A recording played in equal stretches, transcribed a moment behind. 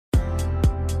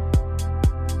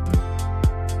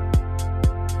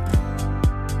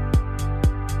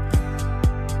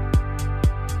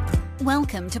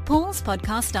Welcome to Paul's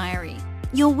Podcast Diary,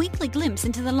 your weekly glimpse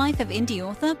into the life of indie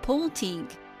author Paul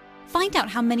Teague. Find out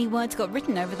how many words got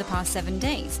written over the past 7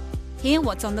 days, hear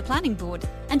what's on the planning board,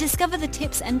 and discover the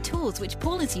tips and tools which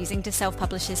Paul is using to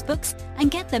self-publish his books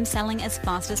and get them selling as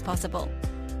fast as possible.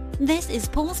 This is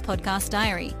Paul's Podcast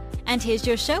Diary, and here's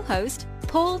your show host,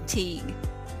 Paul Teague.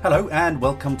 Hello and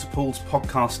welcome to Paul's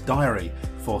Podcast Diary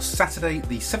for Saturday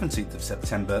the 17th of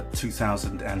September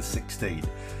 2016.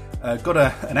 Got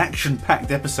an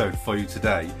action-packed episode for you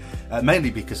today,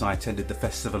 mainly because I attended the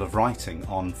Festival of Writing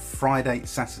on Friday,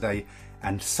 Saturday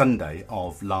and Sunday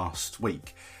of last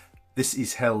week. This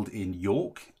is held in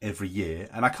York every year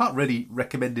and I can't really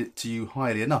recommend it to you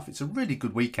highly enough. It's a really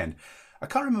good weekend. I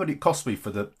can't remember what it cost me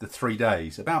for the 3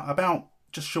 days, about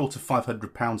just short of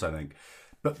 £500 I think.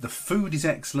 But the food is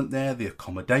excellent there, the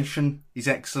accommodation is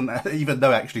excellent, even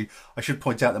though actually I should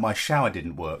point out that my shower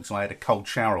didn't work, so I had a cold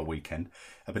shower all weekend.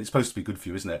 But it's supposed to be good for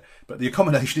you, isn't it? But the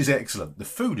accommodation is excellent. The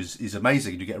food is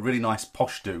amazing. You get a really nice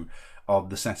posh do on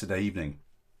the Saturday evening.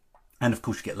 And of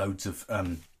course you get loads of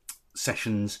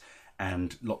sessions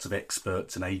and lots of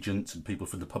experts and agents and people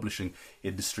from the publishing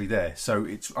industry there. So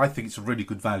I think it's a really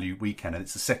good value weekend, and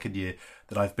it's the second year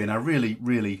that I've been. I really,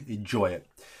 really enjoy it.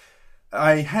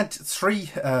 I had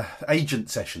 3 agent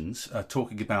sessions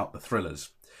talking about the thrillers,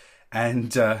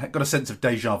 and I got a sense of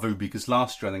deja vu because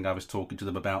last year I think I was talking to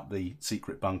them about The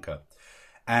Secret Bunker.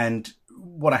 And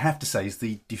what I have to say is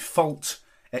the default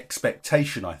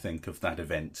expectation, I think, of that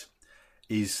event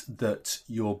is that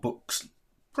your book's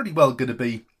pretty well going to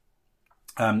be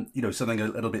something a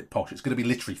little bit posh. It's going to be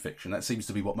literary fiction. That seems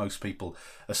to be what most people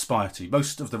aspire to.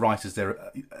 Most of the writers there,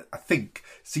 I think,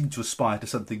 seem to aspire to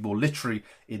something more literary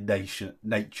in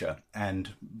nature, and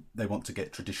they want to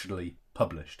get traditionally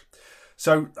published.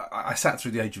 So I sat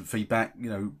through the agent feedback.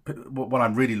 What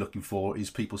I'm really looking for is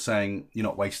people saying you're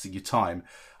not wasting your time.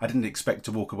 I didn't expect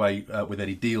to walk away with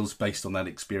any deals based on that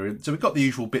experience. So we've got the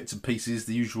usual bits and pieces,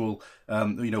 the usual,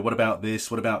 what about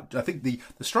this? What about, I think the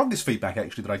strongest feedback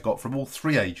actually that I got from all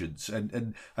 3 agents.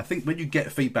 And I think when you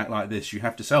get feedback like this, you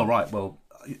have to say, oh, right, well,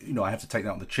 I have to take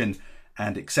that on the chin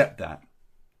and accept that.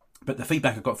 But the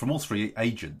feedback I got from all 3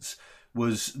 agents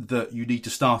was that you need to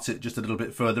start it just a little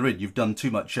bit further in. You've done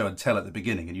too much show and tell at the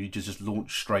beginning and you need to just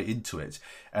launch straight into it.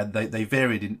 And they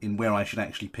varied in where I should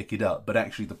actually pick it up, but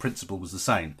actually the principle was the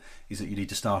same, is that you need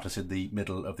to start us in the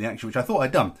middle of the action, which I thought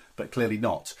I'd done, but clearly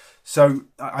not. So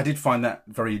I did find that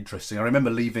very interesting. I remember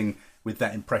leaving with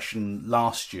that impression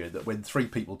last year that when 3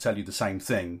 people tell you the same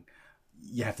thing,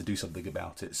 you have to do something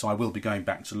about it. So I will be going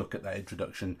back to look at that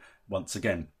introduction once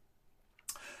again.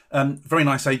 Very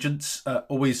nice agents,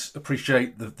 always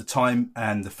appreciate the time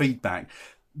and the feedback.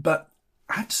 But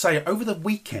I have to say, over the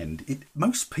weekend,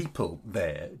 most people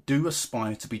there do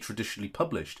aspire to be traditionally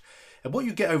published. And what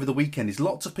you get over the weekend is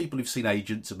lots of people who've seen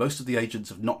agents, and most of the agents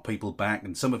have knocked people back,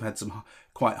 and some have had some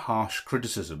quite harsh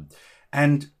criticism.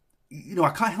 And, I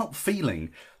can't help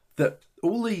feeling that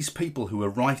all these people who are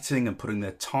writing and putting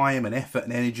their time and effort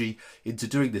and energy into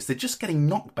doing this, they're just getting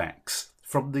knockbacks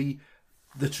from the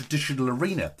traditional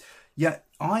arena. Yet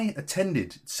I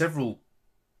attended several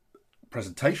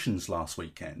presentations last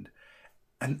weekend,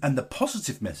 and the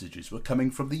positive messages were coming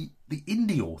from the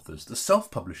indie authors, the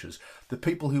self-publishers, the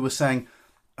people who were saying,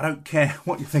 I don't care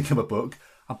what you think of a book,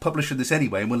 I'm publishing this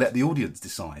anyway and we'll let the audience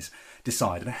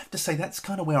decide. And I have to say that's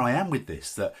kind of where I am with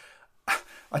this, that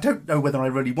I don't know whether I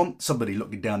really want somebody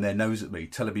looking down their nose at me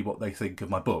telling me what they think of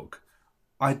my book.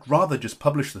 I'd rather just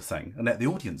publish the thing and let the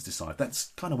audience decide.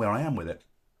 That's kind of where I am with it.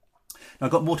 Now,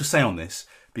 I've got more to say on this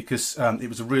because it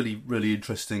was a really, really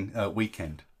interesting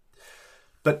weekend.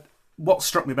 But what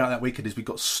struck me about that weekend is we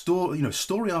got story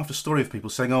after story of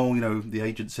people saying, oh, the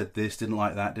agent said this, didn't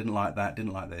like that, didn't like that,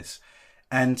 didn't like this.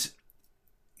 And,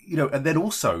 and then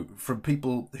also from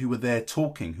people who were there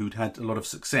talking, who'd had a lot of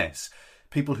success,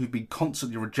 people who'd been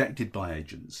constantly rejected by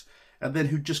agents, and then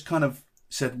who just kind of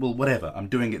said, well, whatever, I'm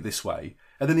doing it this way.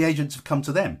 And then the agents have come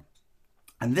to them.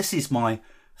 And this is my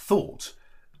thought.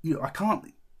 I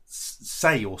can't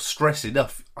say or stress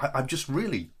enough, I'm just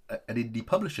really an indie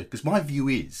publisher, because my view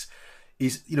is,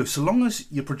 so long as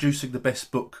you're producing the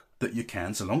best book that you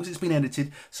can, so long as it's been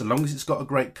edited, so long as it's got a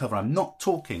great cover. I'm not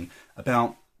talking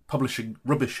about publishing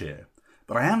rubbish here,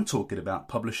 but I am talking about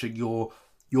publishing your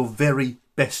very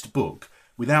best book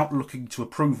without looking to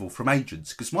approval from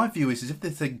agents. Because my view is if the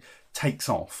thing takes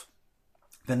off,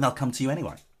 then they'll come to you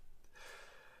anyway.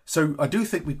 So I do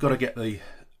think we've got to get the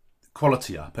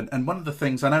quality up. And one of the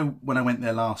things, I know when I went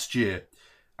there last year,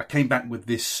 I came back with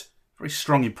this very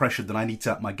strong impression that I need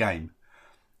to up my game.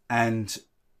 And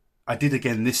I did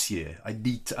again this year. I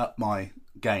need to up my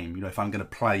game, if I'm going to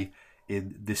play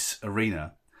in this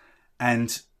arena.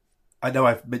 And I know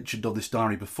I've mentioned on this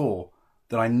diary before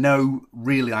that I know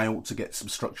really I ought to get some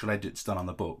structural edits done on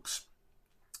the books.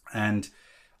 And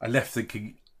I left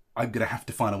thinking I'm going to have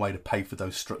to find a way to pay for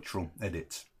those structural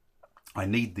edits. I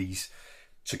need these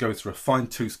to go through a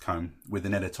fine-tooth comb with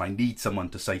an editor. I need someone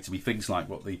to say to me things like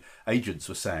what the agents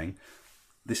were saying.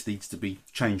 This needs to be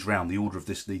changed round. The order of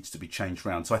this needs to be changed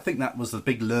round. So I think that was the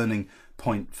big learning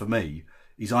point for me,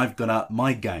 is I've gone up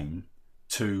my game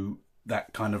to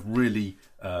that kind of really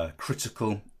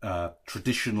critical,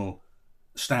 traditional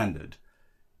standard,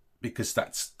 because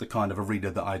that's the kind of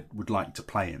arena that I would like to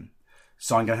play in.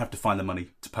 So I'm going to have to find the money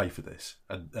to pay for this.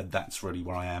 And that's really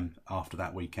where I am after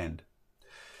that weekend.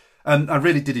 And I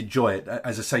really did enjoy it.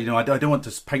 As I say, I don't want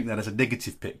to paint that as a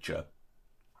negative picture,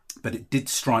 but it did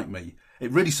strike me. It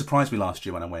really surprised me last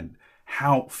year when I went,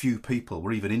 how few people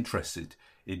were even interested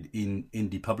in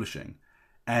indie publishing.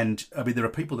 And I mean, there are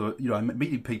people that I'm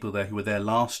meeting people there who were there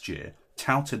last year,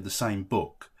 touted the same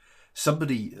book.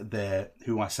 Somebody there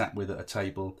who I sat with at a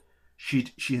table, she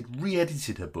had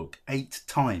re-edited her book 8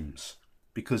 times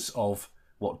because of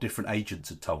what different agents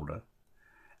had told her.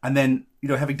 And then,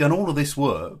 having done all of this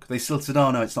work, they still said,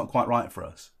 "Oh no, it's not quite right for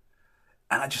us."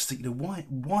 And I just think,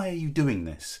 why are you doing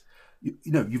this?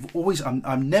 You've always.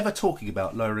 I'm never talking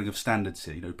about lowering of standards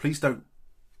here. Please don't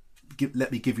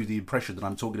let me give you the impression that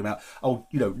I'm talking about,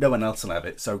 no one else will have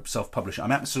it, so self-publish.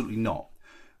 I'm absolutely not.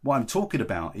 What I'm talking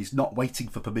about is not waiting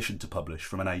for permission to publish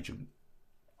from an agent,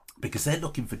 because they're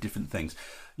looking for different things.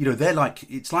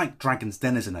 It's like Dragon's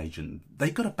Den as an agent.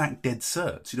 They've got to back dead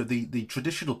certs. The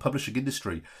traditional publishing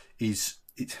industry it's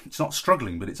not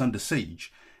struggling, but it's under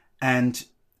siege, and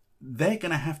they're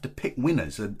going to have to pick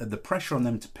winners, and the pressure on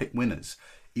them to pick winners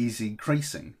is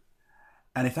increasing.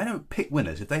 And if they don't pick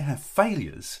winners, if they have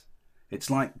failures, it's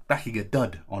like backing a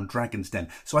dud on Dragon's Den.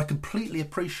 So I completely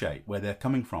appreciate where they're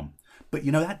coming from. But,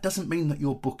 that doesn't mean that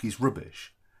your book is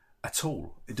rubbish at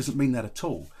all. It doesn't mean that at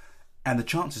all. And the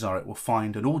chances are it will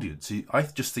find an audience. I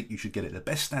just think you should get it the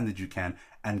best standard you can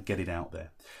and get it out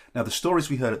there. Now, the stories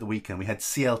we heard at the weekend, we had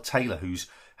C.L. Taylor, who's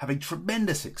having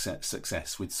tremendous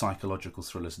success with psychological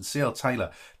thrillers. And C.L.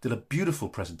 Taylor did a beautiful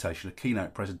presentation, a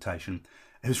keynote presentation.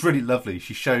 It was really lovely.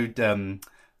 She showed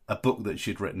a book that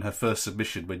she'd written, her first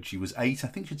submission when she was 8. I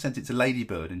think she'd sent it to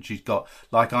Ladybird, and she's got,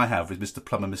 like I have with Mr.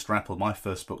 Plum and Mr. Apple, my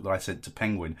first book that I sent to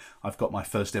Penguin. I've got my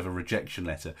first ever rejection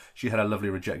letter. She had a lovely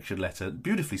rejection letter,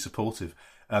 beautifully supportive,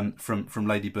 from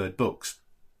Ladybird Books.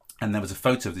 And there was a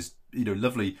photo of this,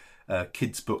 lovely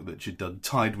kids book that she'd done,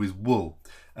 Tied with Wool,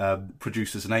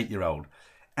 produced as an 8-year-old.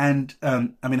 And,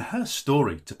 her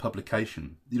story to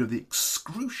publication, the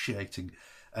excruciating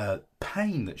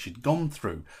pain that she'd gone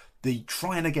through, the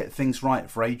trying to get things right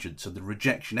for agents and the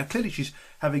rejection. Now, clearly she's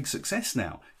having success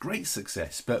now, great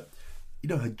success, but,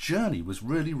 her journey was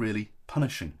really, really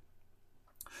punishing.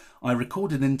 I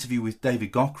recorded an interview with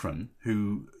David Gochran,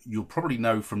 who you'll probably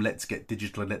know from Let's Get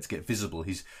Digital and Let's Get Visible,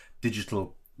 his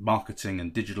digital marketing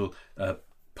and digital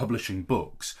publishing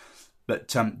books. But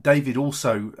David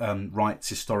also writes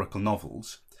historical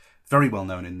novels, very well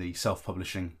known in the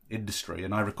self-publishing industry,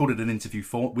 and I recorded an interview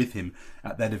with him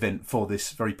at that event for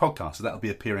this very podcast, so that'll be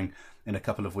appearing in a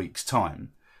couple of weeks'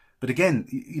 time. But again,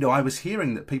 I was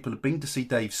hearing that people had been to see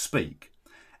Dave speak,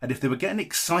 and if they were getting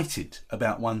excited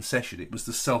about one session, it was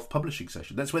the self-publishing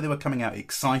session. That's where they were coming out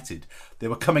excited. They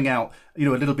were coming out, a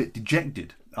little bit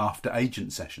dejected after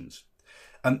agent sessions.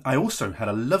 And I also had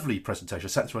a lovely presentation. I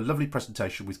sat through a lovely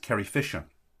presentation with Kerry Fisher,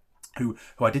 who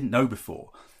I didn't know before.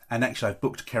 And actually, I've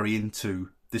booked Kerry into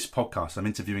this podcast. I'm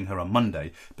interviewing her on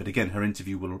Monday. But again, her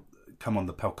interview will come on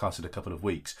the podcast in a couple of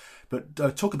weeks. But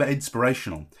talk about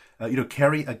inspirational.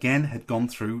 Kerry, again, had gone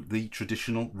through the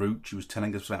traditional route. She was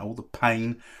telling us about all the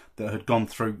pain that had gone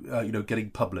through,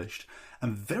 getting published.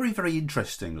 And very, very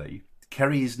interestingly,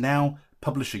 Kerry is now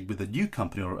publishing with a new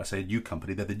company, or I say a new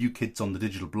company, they're the new kids on the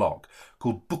digital block,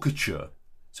 called Bookature.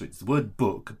 So it's the word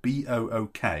book,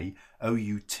 Bookuture.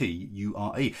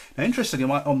 Now,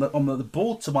 interestingly, on the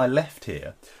board to my left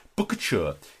here,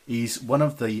 Bookature is one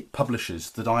of the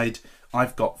publishers that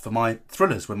I've got for my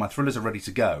thrillers. When my thrillers are ready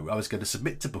to go, I was going to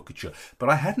submit to Bookature, but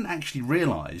I hadn't actually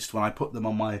realised when I put them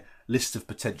on my list of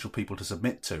potential people to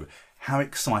submit to how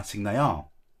exciting they are.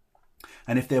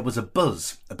 And if there was a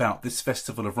buzz about this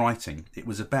festival of writing, it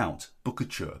was about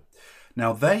Bookature.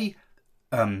 Now, they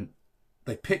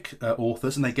pick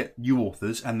authors, and they get new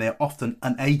authors, and they're often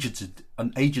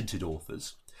unagented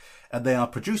authors. And they are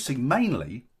producing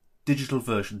mainly digital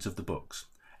versions of the books,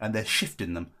 and they're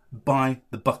shifting them by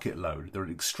the bucket load. They're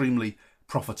an extremely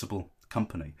profitable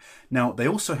company. Now, they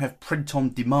also have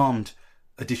print-on-demand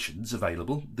editions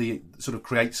available, the sort of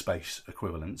CreateSpace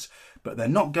equivalents, but they're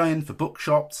not going for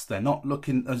bookshops. They're not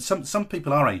looking. And some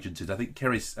people are agented. I think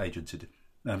Kerry's agented.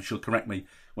 She'll correct me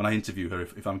when I interview her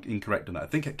if I'm incorrect on that. I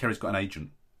think Kerry's got an agent,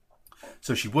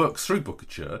 so she works through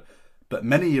Bookouture. But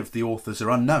many of the authors are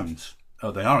unknowns.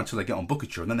 Oh, they are until they get on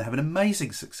Bookouture, and then they have an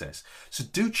amazing success. So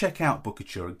do check out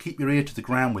Bookouture and keep your ear to the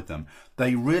ground with them.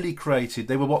 They really created.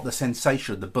 They were what the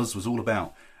sensation, the buzz was all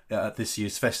about at this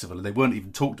year's festival, and they weren't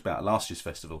even talked about at last year's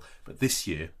festival. But this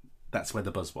year, that's where the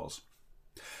buzz was.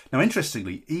 Now,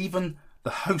 interestingly, even the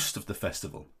host of the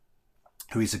festival,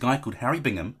 who is a guy called Harry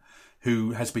Bingham,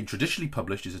 who has been traditionally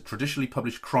published, is a traditionally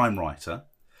published crime writer,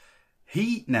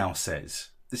 he now says,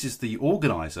 this is the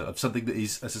organiser of something that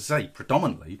is, as I say,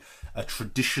 predominantly a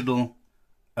traditional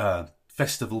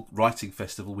festival, writing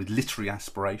festival with literary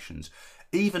aspirations.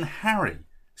 Even Harry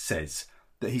says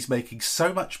that he's making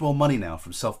so much more money now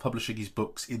from self-publishing his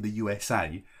books in the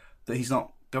USA that he's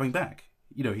not going back.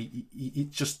 You know,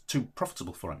 it's just too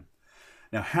profitable for him.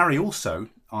 Now, Harry also,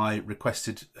 I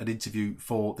requested an interview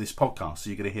for this podcast. So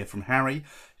you're going to hear from Harry,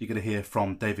 you're going to hear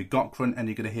from David Gockran, and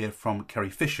you're going to hear from Kerry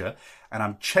Fisher. And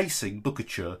I'm chasing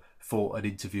Bookouture for an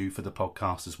interview for the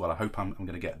podcast as well. I hope I'm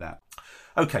going to get that.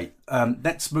 Okay,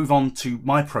 let's move on to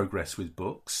my progress with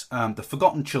books. The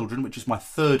Forgotten Children, which is my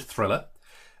third thriller.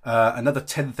 Another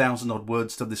 10,000 odd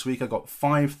words done this week. I got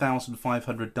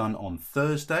 5,500 done on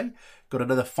Thursday. Got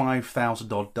another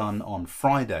 5,000 odd done on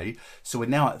Friday. So we're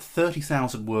now at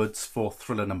 30,000 words for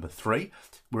thriller number 3.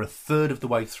 We're a third of the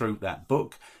way through that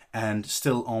book and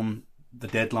still on the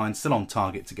deadline, still on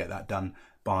target to get that done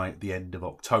by the end of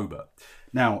October.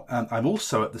 Now, I'm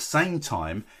also at the same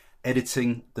time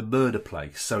editing The Murder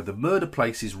Place. So The Murder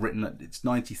Place is written at, it's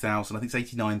 90,000, I think it's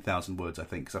 89,000 words, I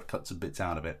think, because I've cut some bits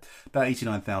out of it. About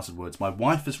 89,000 words. My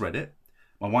wife has read it.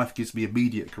 My wife gives me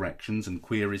immediate corrections and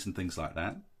queries and things like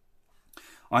that.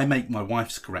 I make my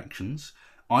wife's corrections.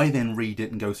 I then read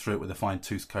it and go through it with a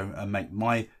fine-tooth comb and make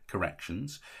my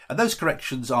corrections. And those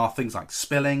corrections are things like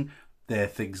spelling, they're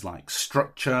things like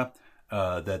structure,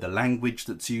 they're the language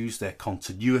that's used, their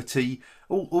continuity,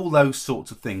 all those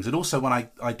sorts of things. And also when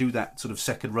I do that sort of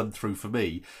second run through for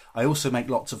me, I also make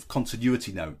lots of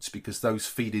continuity notes because those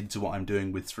feed into what I'm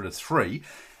doing with Thriller 3.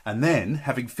 And then,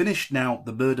 having finished now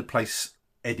the Murder Place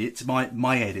edit,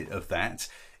 my edit of that,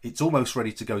 it's almost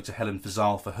ready to go to Helen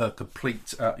Fazal for her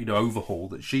complete overhaul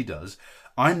that she does.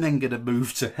 I'm then going to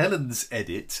move to Helen's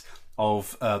edit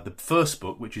of the first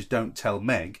book, which is Don't Tell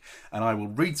Meg, and I will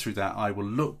read through that. I will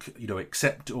look,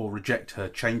 accept or reject her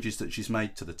changes that she's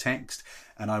made to the text,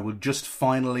 and I will just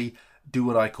finally do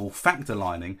what I call fact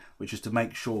aligning, which is to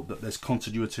make sure that there's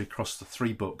continuity across the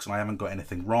 3 books and I haven't got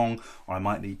anything wrong, or I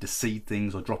might need to seed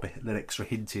things or drop an extra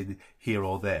hint in here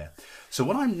or there. So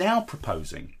what I'm now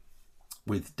proposing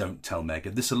with Don't Tell Meg,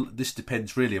 and this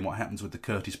depends really on what happens with the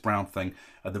Curtis Brown thing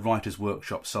at the Writers'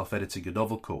 Workshop self-editing a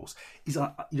novel course, is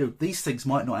these things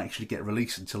might not actually get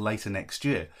released until later next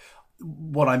year.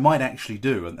 What I might actually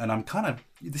do, and I'm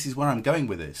this is where I'm going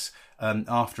with this,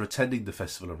 after attending the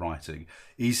Festival of Writing,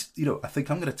 is I think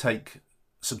I'm going to take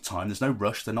some time. There's no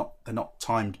rush. They're not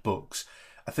timed books.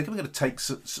 I think I'm going to take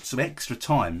some extra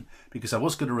time because I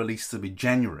was going to release them in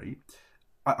January.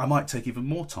 I might take even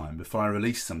more time before I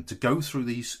release them to go through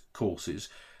these courses.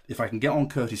 If I can get on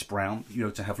Curtis Brown,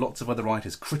 to have lots of other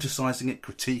writers criticising it,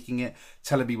 critiquing it,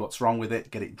 telling me what's wrong with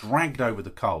it, get it dragged over the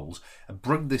coals and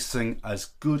bring this thing as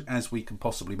good as we can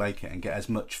possibly make it and get as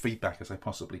much feedback as I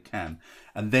possibly can,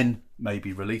 and then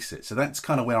maybe release it. So that's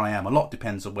kind of where I am. A lot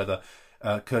depends on whether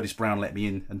Curtis Brown let me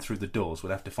in and through the doors.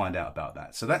 We'll have to find out about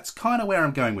that. So that's kind of where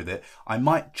I'm going with it. I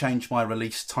might change my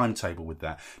release timetable with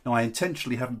that. Now, I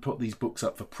intentionally haven't put these books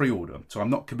up for pre-order, so I'm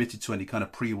not committed to any kind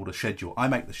of pre-order schedule. I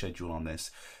make the schedule on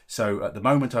this. So at the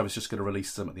moment, I was just going to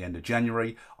release them at the end of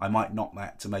January. I might knock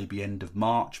that to maybe end of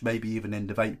March, maybe even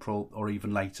end of April or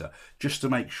even later, just to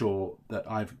make sure that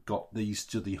I've got these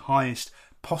to the highest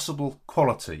possible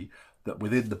quality that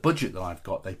within the budget that I've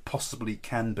got, they possibly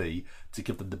can be, to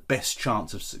give them the best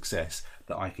chance of success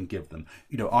that I can give them.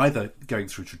 Either going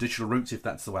through traditional routes, if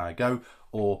that's the way I go,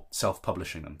 or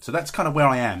self-publishing them. So that's kind of where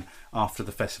I am after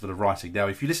the Festival of Writing. Now,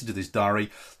 if you listen to this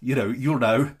diary, you'll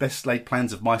know best laid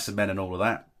plans of mice and men and all of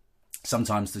that.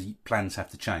 Sometimes the plans have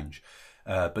to change.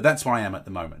 But that's where I am at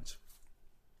the moment.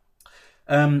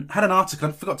 Had an article,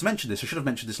 I forgot to mention this, I should have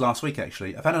mentioned this last week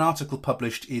actually. I've had an article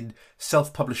published in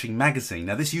Self Publishing Magazine.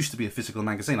 Now this used to be a physical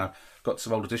magazine. I've got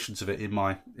some old editions of it in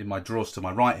my drawers to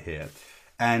my right here.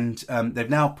 And they've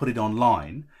now put it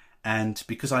online. And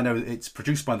because I know it's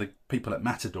produced by the people at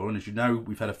Matador, and as you know,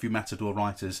 we've had a few Matador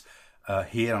writers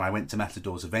here, and I went to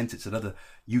Matador's event. It's another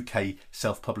UK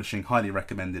self-publishing, highly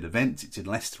recommended event. It's in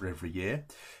Leicester every year.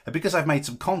 And because I've made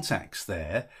some contacts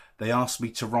there, they asked me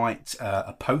to write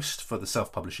a post for the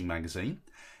self-publishing magazine.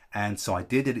 And so I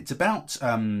did it. It's about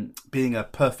being a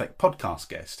perfect podcast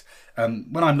guest.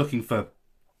 When I'm looking for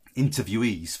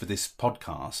interviewees for this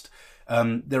podcast,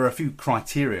 there are a few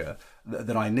criteria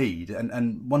that I need,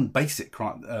 and one basic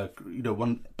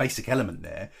element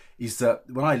there is that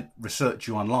when I research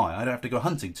you online, I don't have to go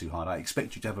hunting too hard. I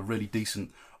expect you to have a really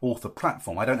decent author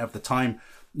platform. I don't have the time,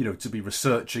 to be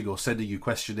researching or sending you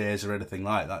questionnaires or anything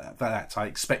like that. I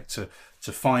expect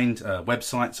to find a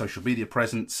website, social media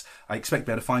presence. I expect to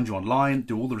be able to find you online,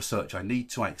 do all the research I need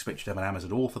to. I expect you to have an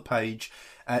Amazon author page.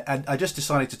 And I just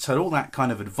decided to turn all that kind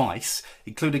of advice,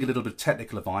 including a little bit of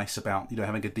technical advice about,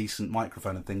 having a decent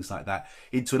microphone and things like that,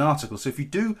 into an article. So if you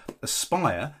do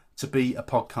aspire to be a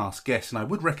podcast guest, and I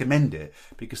would recommend it,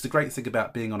 because the great thing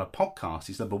about being on a podcast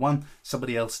is, number one,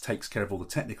 somebody else takes care of all the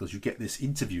technicals. You get this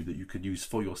interview that you could use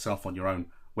for yourself on your own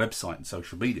website and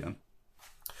social media.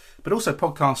 But also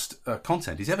podcast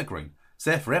content is evergreen. It's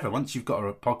there forever. Once you've got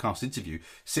a podcast interview,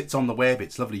 sits on the web,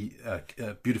 it's lovely,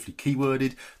 beautifully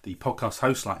keyworded. The podcast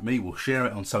host like me will share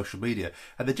it on social media,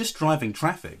 and they're just driving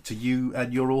traffic to you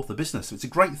and your author business. So it's a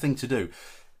great thing to do.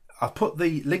 I've put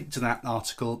the link to that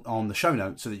article on the show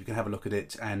notes so that you can have a look at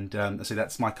it. And I say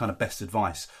that's my kind of best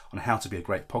advice on how to be a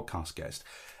great podcast guest.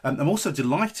 I'm also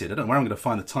delighted, I don't know where I'm going to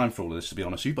find the time for all of this, to be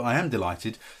honest with you, but I am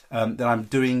delighted that I'm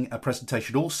doing a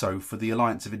presentation also for the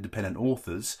Alliance of Independent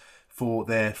Authors for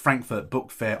their Frankfurt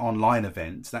Book Fair online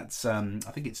event. That's, I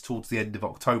think it's towards the end of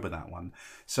October, that one.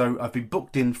 So I've been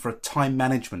booked in for a time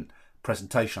management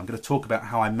presentation. I'm going to talk about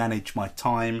how I manage my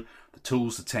time, the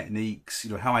tools, the techniques,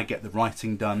 how I get the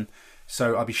writing done.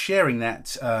 So I'll be sharing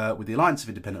that with the Alliance of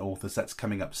Independent Authors. That's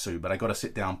coming up soon, but I got to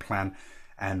sit down, plan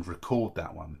and record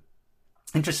that one.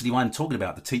 Interestingly, when I'm talking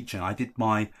about the teaching, I did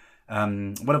my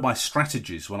one of my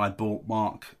strategies when I bought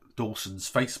Mark Dawson's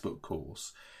Facebook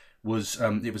course was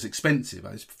it was expensive.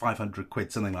 It was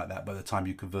 £500, something like that, by the time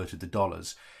you converted the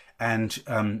dollars. And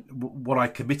what I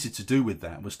committed to do with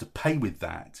that was to pay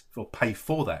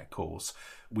for that course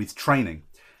with training.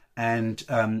 And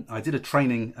I did a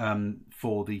training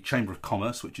for the Chamber of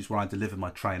Commerce, which is where I deliver my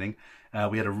training.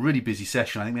 We had a really busy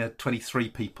session. I think we had 23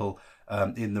 people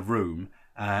in the room,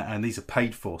 and these are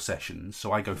paid for sessions.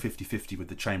 So I go 50-50 with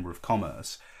the Chamber of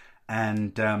Commerce.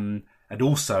 And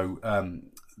also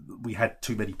we had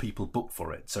too many people booked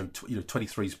for it. So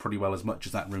 23 is pretty well as much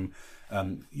as that room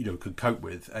could cope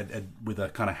with, and with a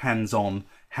kind of hands-on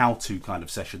how-to kind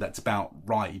of session, that's about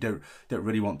right. You don't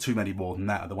really want too many more than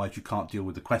that, otherwise you can't deal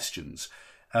with the questions.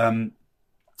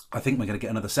 I think we're going to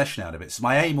get another session out of it. So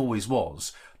my aim always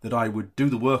was that I would do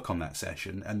the work on that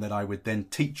session and that I would then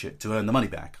teach it to earn the money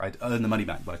back. I'd earn the money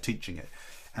back by teaching it.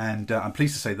 And I'm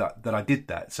pleased to say that I did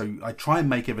that. So I try and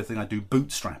make everything I do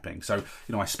bootstrapping. So,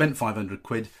 I spent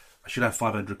 £500. I should have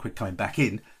 £500 coming back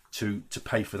in to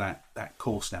pay for that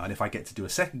course now. And if I get to do a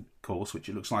second course, which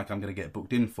it looks like I'm going to get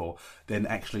booked in for, then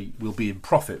actually we'll be in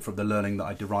profit from the learning that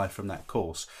I derive from that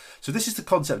course. So this is the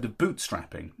concept of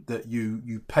bootstrapping, that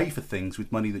you pay for things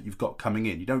with money that you've got coming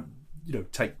in. You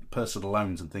don't take personal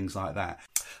loans and things like that.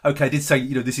 Okay, I did say,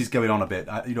 this is going on a bit.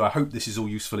 I hope this is all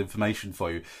useful information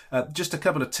for you. Just a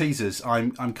couple of teasers.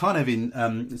 I'm kind of in,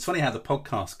 it's funny how the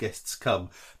podcast guests come.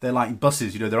 They're like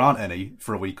buses, there aren't any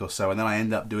for a week or so, and then I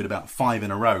end up doing about 5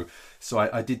 in a row. So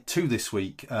I did 2 this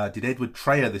week. Did Edward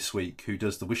Trayer this week, who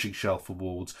does the Wishing Shelf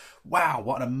Awards. Wow,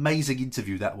 what an amazing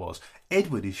interview that was.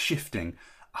 Edward is shifting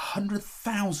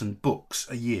 100,000 books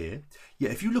a year.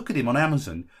 Yet if you look at him on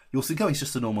Amazon, you'll think, he's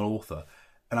just a normal author.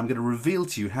 And I'm going to reveal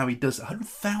to you how he does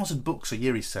 100,000 books a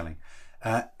year he's selling.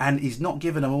 And he's not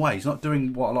giving them away. He's not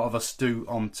doing what a lot of us do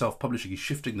on self-publishing. He's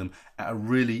shifting them at a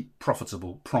really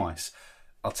profitable price.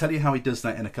 I'll tell you how he does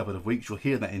that in a couple of weeks. You'll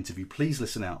hear that interview. Please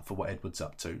listen out for what Edward's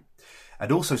up to.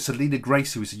 And also Selena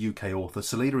Grace, who is a UK author.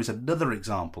 Selena is another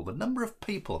example. The number of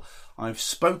people I've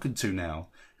spoken to now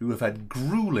who have had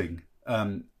grueling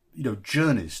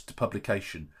journeys to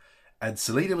publication. And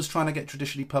Selena was trying to get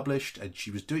traditionally published, and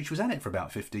she was at it for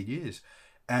about 15 years.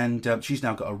 And she's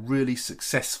now got a really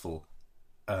successful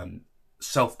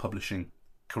self-publishing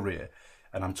career.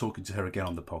 And I'm talking to her again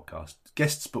on the podcast.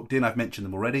 Guests booked in, I've mentioned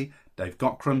them already. Dave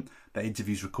Gockram, that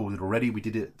interview's recorded already. We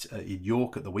did it in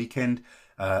York at the weekend.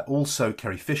 Also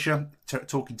Kerry Fisher,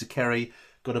 talking to Kerry.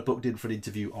 Got her booked in for an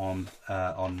interview on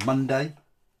Monday.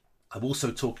 I'm also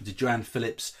talking to Joanne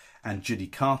Phillips and Judy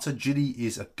Carter. Judy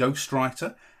is a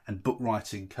ghostwriter and book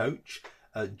writing coach.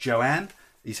 Joanne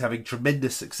is having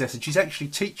tremendous success, and she's actually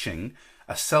teaching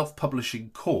a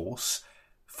self-publishing course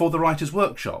for the Writers'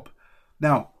 Workshop.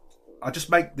 Now, I just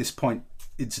make this point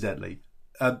incidentally.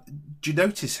 Do you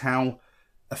notice how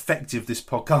effective this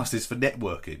podcast is for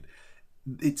networking?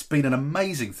 It's been an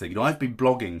amazing thing. I've been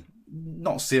blogging,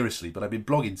 not seriously, but I've been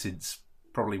blogging since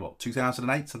probably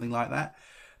 2008, something like that.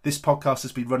 This podcast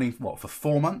has been running for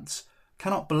 4 months.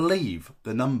 Cannot believe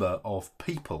the number of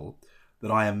people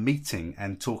that I am meeting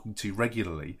and talking to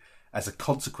regularly as a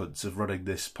consequence of running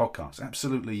this podcast.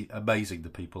 Absolutely amazing, the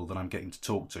people that I'm getting to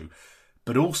talk to,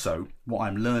 but also what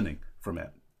I'm learning from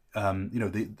it.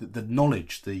 The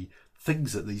knowledge, the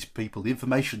things that these people, the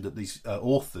information that these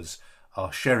authors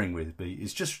are sharing with me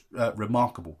is just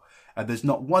remarkable. And there's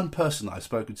not one person that I've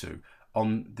spoken to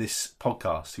on this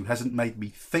podcast who hasn't made me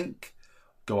think,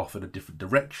 go off in a different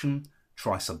direction,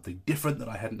 try something different that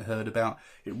I hadn't heard about.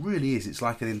 It really is. It's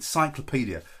like an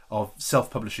encyclopedia of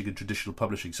self-publishing and traditional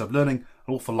publishing. So I'm learning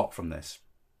an awful lot from this.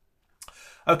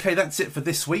 Okay, that's it for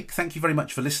this week. Thank you very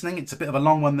much for listening. It's a bit of a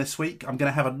long one this week. I'm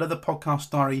going to have another podcast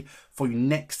diary for you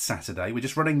next Saturday. We're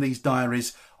just running these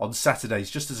diaries on Saturdays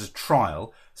just as a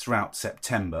trial throughout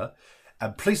September.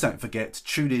 And please don't forget to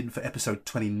tune in for episode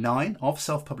 29 of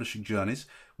Self-Publishing Journeys,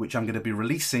 which I'm going to be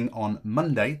releasing on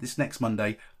Monday, this next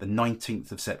Monday, the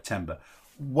 19th of September.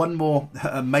 One more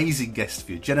amazing guest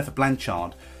for you. Jennifer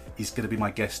Blanchard is going to be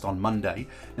my guest on Monday.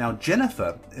 Now,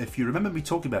 Jennifer, if you remember me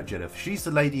talking about Jennifer, she's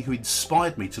the lady who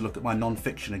inspired me to look at my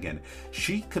non-fiction again.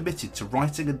 She committed to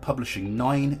writing and publishing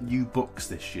 9 new books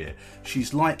this year.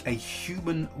 She's like a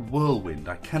human whirlwind.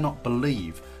 I cannot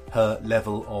believe her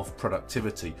level of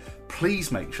productivity. Please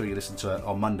make sure you listen to her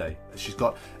on Monday. She's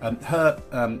got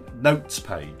her notes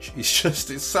page.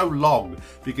 It's so long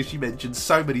because she mentioned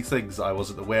so many things that I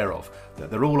wasn't aware of.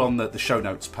 They're all on the show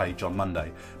notes page on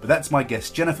Monday. But that's my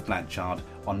guest, Jennifer Blanchard,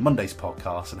 on Monday's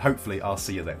podcast, and hopefully I'll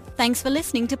see you then. Thanks for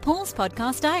listening to Paul's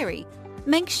Podcast Diary.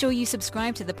 Make sure you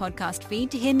subscribe to the podcast feed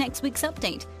to hear next week's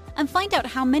update and find out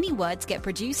how many words get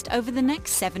produced over the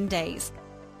next 7 days.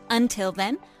 Until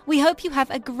then, we hope you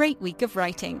have a great week of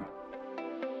writing.